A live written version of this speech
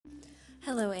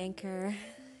Hello, Anchor.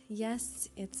 Yes,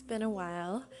 it's been a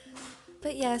while,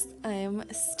 but yes, I'm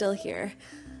still here.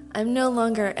 I'm no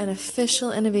longer an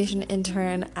official innovation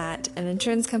intern at an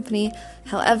insurance company.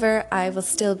 However, I will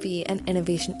still be an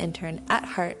innovation intern at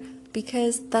heart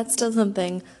because that's still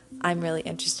something I'm really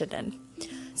interested in.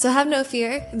 So have no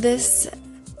fear, this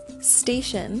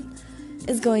station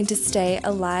is going to stay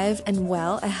alive and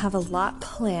well. I have a lot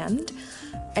planned,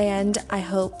 and I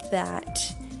hope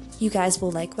that you guys will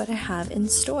like what I have in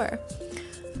store.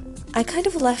 I kind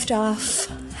of left off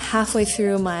halfway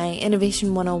through my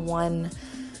Innovation 101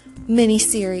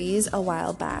 mini-series a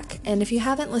while back, and if you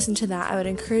haven't listened to that, I would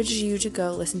encourage you to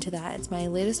go listen to that. It's my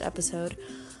latest episode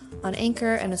on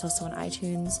Anchor, and it's also on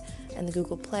iTunes and the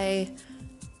Google Play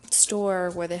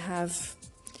store where they have,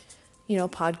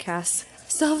 podcasts.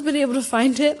 Still haven't been able to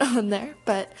find it on there,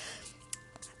 but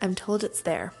I'm told it's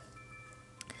there.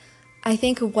 I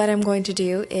think what I'm going to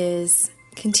do is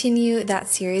continue that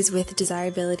series with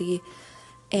desirability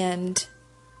and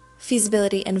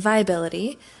feasibility and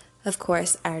viability. Of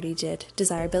course, I already did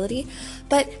desirability,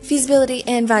 but feasibility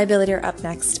and viability are up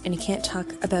next, and you can't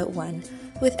talk about one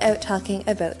without talking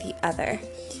about the other.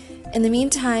 In the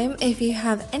meantime, if you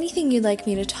have anything you'd like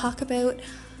me to talk about,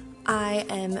 I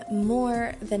am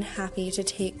more than happy to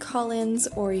take call-ins,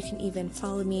 or you can even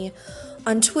follow me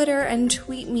on Twitter and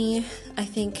tweet me. I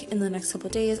think in the next couple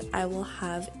of days I will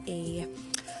have a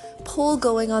poll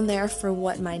going on there for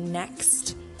what my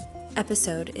next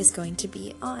episode is going to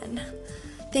be on.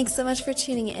 Thanks so much for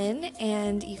tuning in,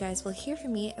 and you guys will hear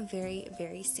from me very,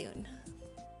 very soon.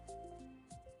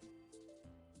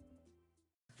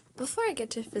 Before I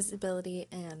get to feasibility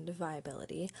and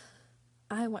viability,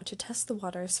 I want to test the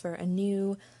waters for a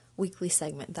new weekly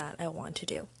segment that I want to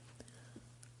do.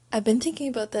 I've been thinking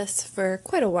about this for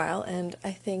quite a while, and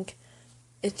I think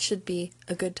it should be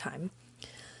a good time.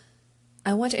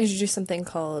 I want to introduce something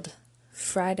called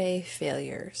Friday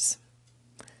Failures.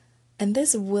 And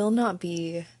this will not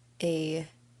be a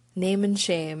name and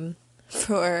shame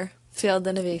for failed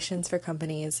innovations for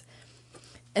companies,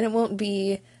 and it won't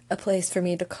be a place for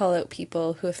me to call out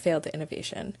people who have failed the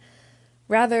innovation.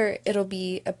 Rather, it'll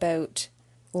be about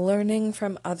learning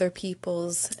from other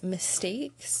people's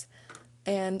mistakes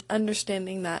and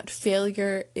understanding that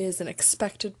failure is an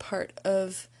expected part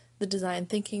of the design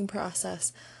thinking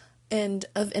process and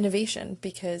of innovation,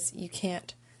 because you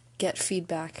can't get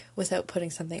feedback without putting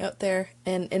something out there,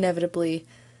 and inevitably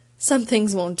some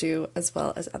things won't do as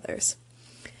well as others.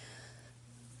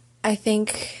 I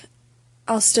think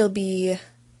I'll still be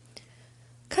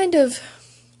kind of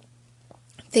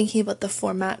thinking about the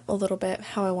format a little bit,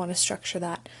 how I want to structure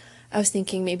that. I was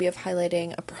thinking maybe of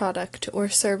highlighting a product or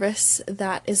service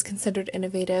that is considered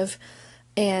innovative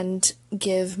and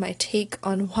give my take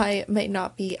on why it might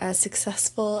not be as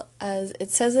successful as it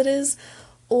says it is,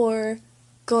 or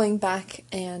going back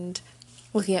and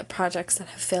looking at projects that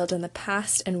have failed in the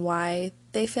past and why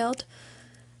they failed,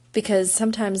 because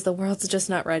sometimes the world's just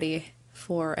not ready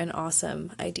for an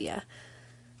awesome idea.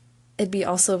 It'd be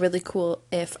also really cool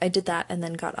if I did that and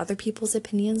then got other people's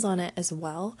opinions on it as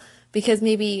well, because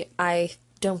maybe I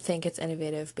don't think it's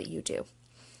innovative, but you do.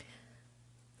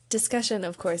 Discussion,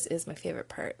 of course, is my favorite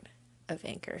part of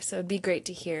Anchor, so it'd be great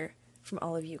to hear from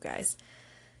all of you guys.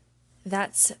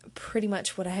 That's pretty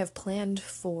much what I have planned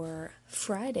for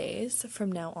Fridays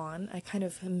from now on. I kind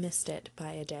of missed it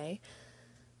by a day,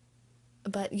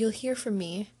 but you'll hear from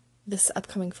me this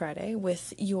upcoming Friday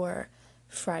with your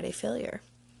Friday failure.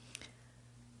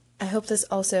 I hope this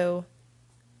also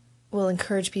will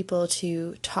encourage people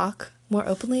to talk more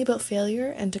openly about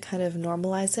failure and to kind of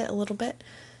normalize it a little bit.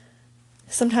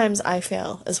 Sometimes I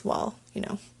fail as well,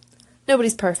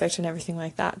 Nobody's perfect and everything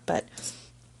like that, but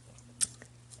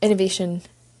innovation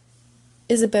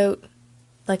is about,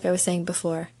 like I was saying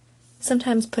before,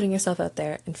 sometimes putting yourself out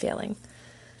there and failing.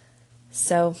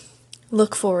 So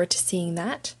look forward to seeing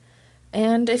that.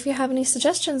 And if you have any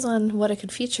suggestions on what I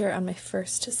could feature on my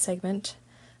first segment,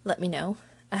 let me know.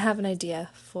 I have an idea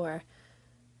for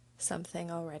something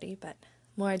already, but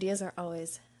more ideas are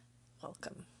always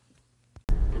welcome.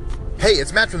 Hey,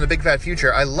 it's Matt from the Big Fat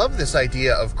Future. I love this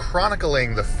idea of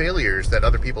chronicling the failures that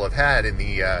other people have had in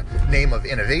the name of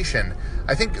innovation.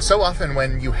 I think so often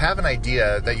when you have an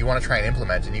idea that you want to try and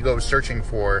implement and you go searching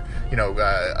for,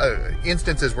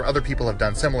 instances where other people have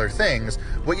done similar things,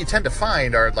 what you tend to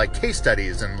find are like case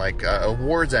studies and like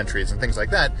awards entries and things like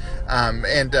that,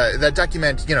 that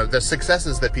document, the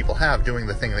successes that people have doing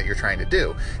the thing that you're trying to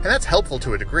do. And that's helpful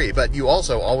to a degree, but you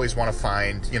also always want to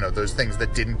find, those things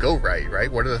that didn't go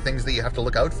right? What are the things that you have to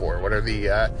look out for? What are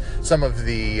the some of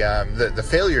the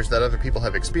failures that other people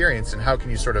have experienced, and how can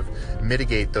you sort of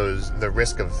mitigate the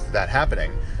risk of that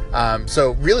happening.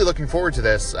 So really looking forward to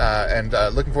this, and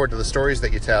looking forward to the stories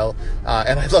that you tell.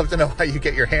 And I'd love to know how you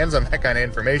get your hands on that kind of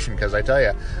information, because I tell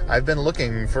you, I've been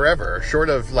looking forever, short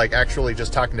of like actually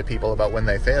just talking to people about when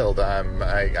they failed.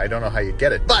 I don't know how you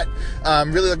get it, but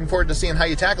really looking forward to seeing how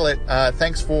you tackle it.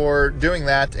 Thanks for doing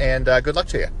that, and good luck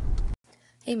to you.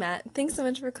 Hey Matt, thanks so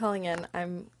much for calling in.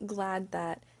 I'm glad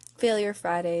that Failure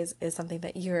Fridays is something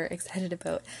that you're excited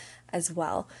about as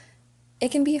well.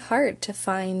 It can be hard to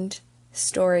find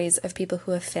stories of people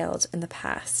who have failed in the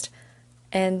past.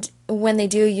 And when they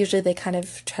do, usually they kind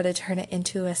of try to turn it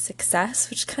into a success,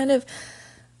 which kind of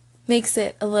makes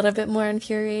it a little bit more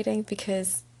infuriating,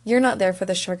 because you're not there for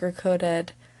the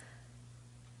sugar-coated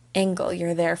angle.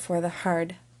 You're there for the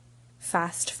hard,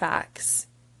 fast facts,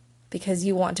 because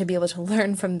you want to be able to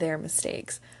learn from their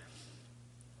mistakes.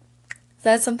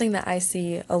 That's something that I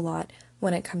see a lot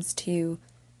when it comes to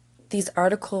these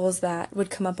articles that would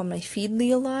come up on my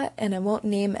Feedly a lot, and I won't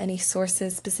name any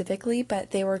sources specifically,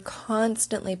 but they were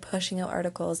constantly pushing out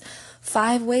articles.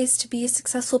 5 ways to be a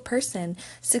successful person.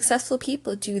 Successful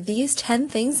people do these 10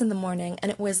 things in the morning,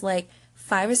 and it was like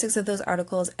 5 or 6 of those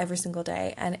articles every single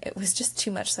day, and it was just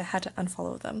too much, so I had to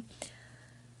unfollow them.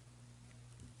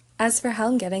 As for how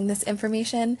I'm getting this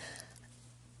information,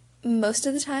 most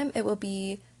of the time it will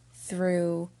be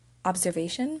through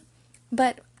observation,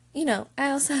 but I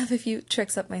also have a few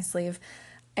tricks up my sleeve,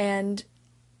 and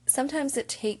sometimes it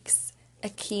takes a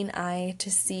keen eye to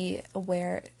see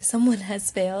where someone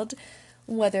has failed,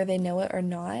 whether they know it or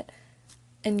not.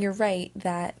 And you're right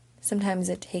that sometimes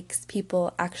it takes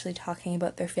people actually talking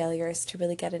about their failures to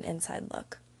really get an inside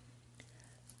look.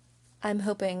 I'm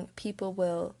hoping people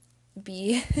will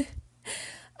be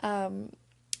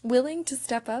willing to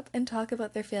step up and talk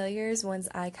about their failures once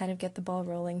I kind of get the ball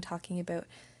rolling, talking about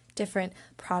different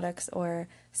products or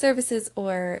services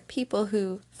or people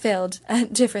who failed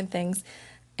at different things.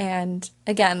 And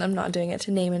again, I'm not doing it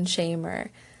to name and shame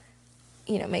or,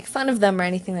 make fun of them or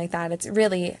anything like that. It's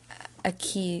really a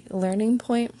key learning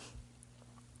point.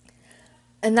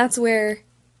 And that's where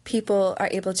people are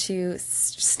able to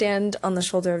stand on the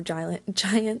shoulder of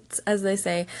giants, as they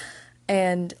say,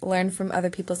 and learn from other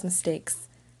people's mistakes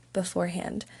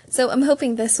beforehand. So I'm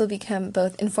hoping this will become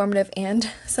both informative and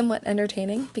somewhat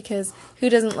entertaining, because who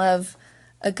doesn't love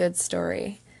a good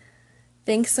story?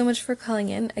 Thanks so much for calling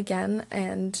in again,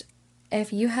 and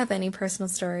if you have any personal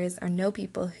stories or know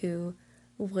people who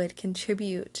would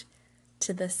contribute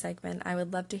to this segment, I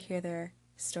would love to hear their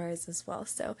stories as well.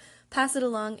 So pass it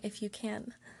along if you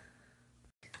can.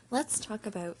 Let's talk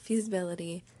about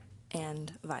feasibility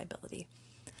and viability.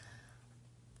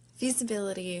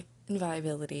 Feasibility and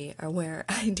viability are where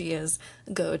ideas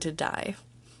go to die.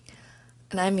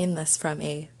 And I mean this from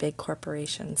a big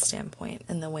corporation standpoint,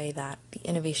 in the way that the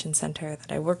innovation center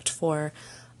that I worked for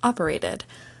operated.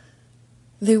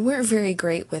 They weren't very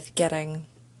great with getting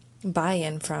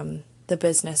buy-in from the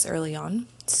business early on,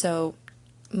 so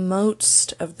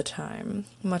much of the time,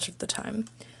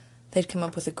 they'd come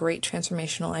up with a great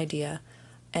transformational idea,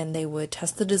 and they would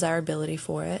test the desirability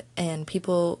for it, and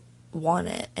people want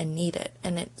it and need it,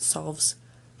 and it solves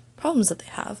problems that they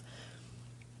have.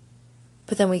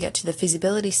 But then we get to the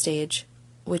feasibility stage,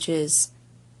 which is,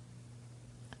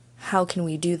 how can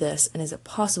we do this, and is it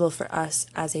possible for us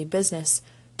as a business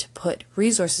to put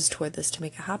resources toward this to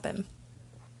make it happen?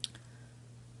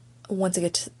 Once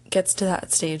it gets to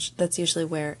that stage, that's usually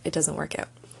where it doesn't work out.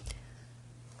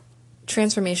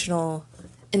 Transformational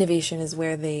innovation is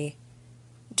where they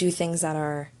do things that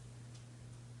are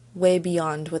way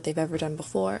beyond what they've ever done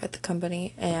before at the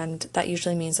company, and that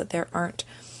usually means that there aren't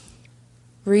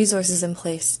resources in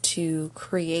place to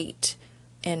create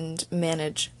and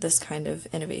manage this kind of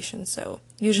innovation. So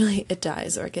usually it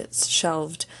dies or gets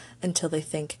shelved until they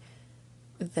think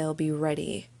they'll be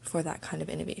ready for that kind of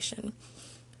innovation.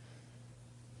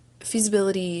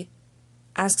 Feasibility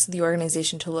asks the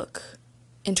organization to look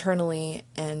internally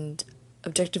and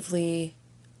objectively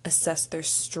assess their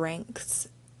strengths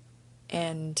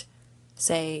and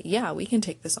say, yeah, we can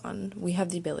take this on, we have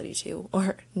the ability to,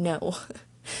 or no,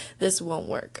 this won't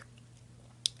work.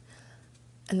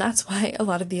 And that's why a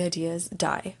lot of the ideas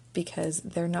die, because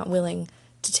they're not willing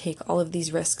to take all of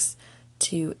these risks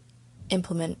to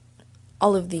implement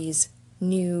all of these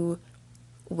new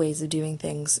ways of doing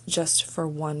things just for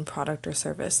one product or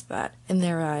service that, in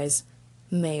their eyes,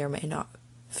 may or may not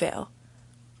fail.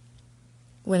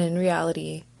 When in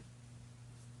reality,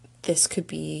 this could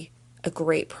be a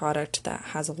great product that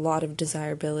has a lot of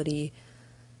desirability,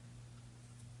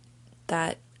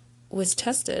 that was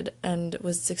tested and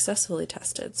was successfully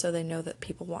tested, so they know that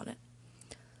people want it.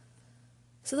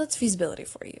 So that's feasibility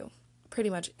for you. pretty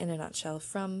much in a nutshell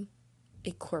from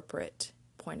a corporate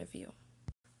point of view.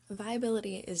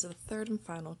 Viability is the third and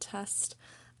final test,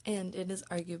 and it is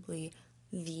arguably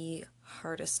the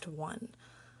hardest one.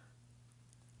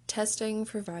 Testing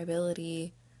for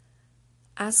viability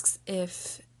asks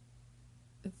if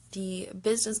the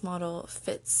business model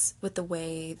fits with the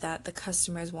way that the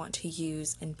customers want to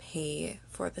use and pay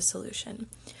for the solution.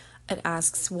 It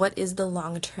asks, what is the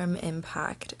long-term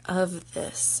impact of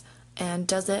this, and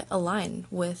does it align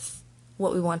with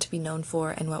what we want to be known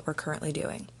for and what we're currently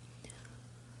doing?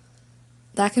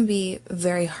 That can be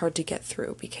very hard to get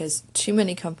through because too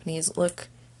many companies look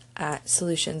at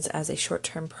solutions as a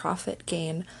short-term profit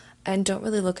gain and don't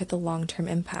really look at the long-term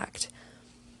impact.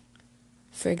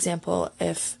 For example,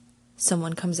 if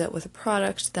someone comes out with a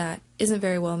product that isn't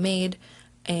very well made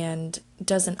and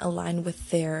doesn't align with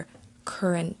their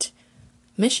current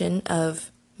mission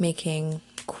of making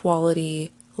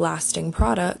quality, lasting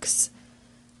products,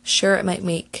 sure, it might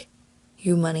make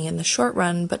you money in the short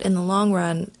run, but in the long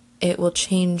run, it will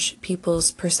change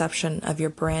people's perception of your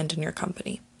brand and your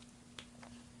company.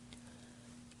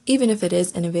 Even if it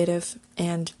is innovative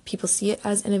and people see it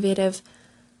as innovative,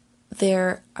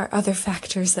 there are other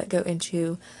factors that go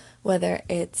into whether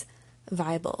it's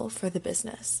viable for the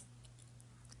business.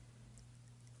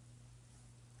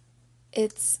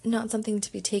 It's not something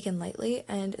to be taken lightly,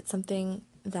 and it's something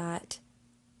that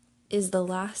is the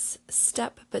last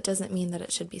step, but doesn't mean that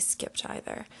it should be skipped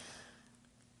either.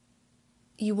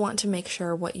 You want to make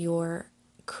sure what you're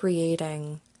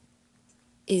creating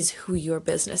is who your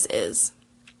business is.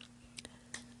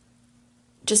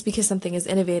 Just because something is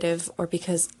innovative or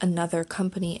because another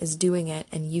company is doing it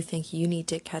and you think you need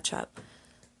to catch up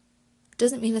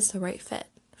doesn't mean it's the right fit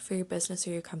for your business or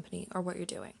your company or what you're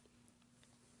doing.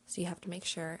 So you have to make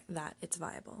sure that it's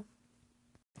viable.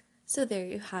 So there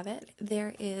you have it.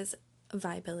 There is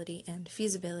viability and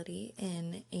feasibility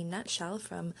in a nutshell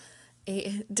from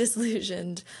a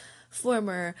disillusioned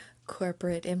former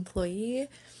corporate employee.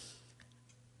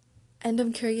 And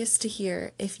I'm curious to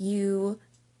hear if you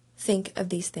think of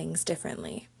these things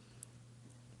differently.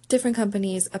 Different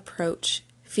companies approach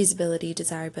feasibility,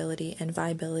 desirability, and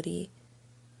viability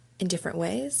in different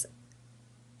ways.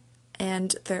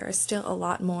 And there are still a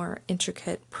lot more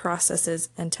intricate processes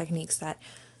and techniques that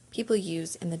people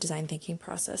use in the design thinking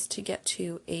process to get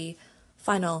to a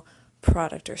final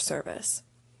product or service.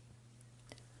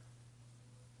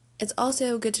 It's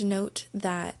also good to note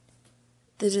that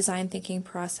the design thinking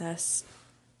process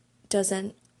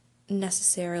doesn't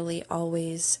necessarily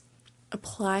always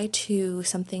apply to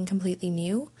something completely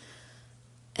new,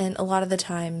 and a lot of the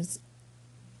times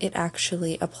it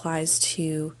actually applies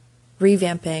to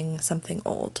revamping something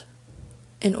old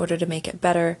in order to make it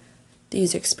better, the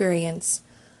user experience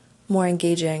more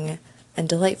engaging and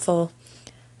delightful,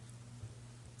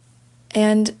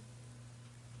 and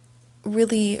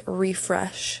really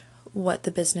refresh what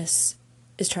the business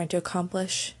is trying to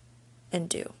accomplish and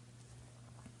do.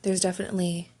 There's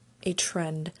definitely a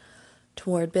trend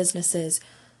toward businesses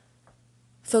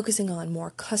focusing on more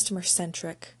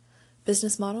customer-centric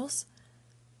business models,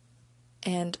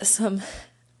 and some,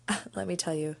 let me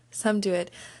tell you, some do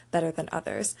it better than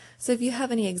others. So if you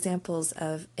have any examples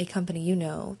of a company you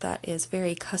know that is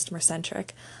very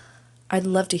customer-centric, I'd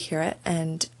love to hear it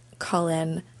and call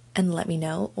in and let me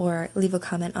know, or leave a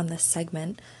comment on this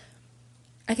segment.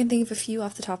 I can think of a few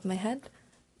off the top of my head,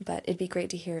 but it'd be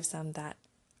great to hear of some that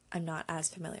I'm not as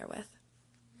familiar with.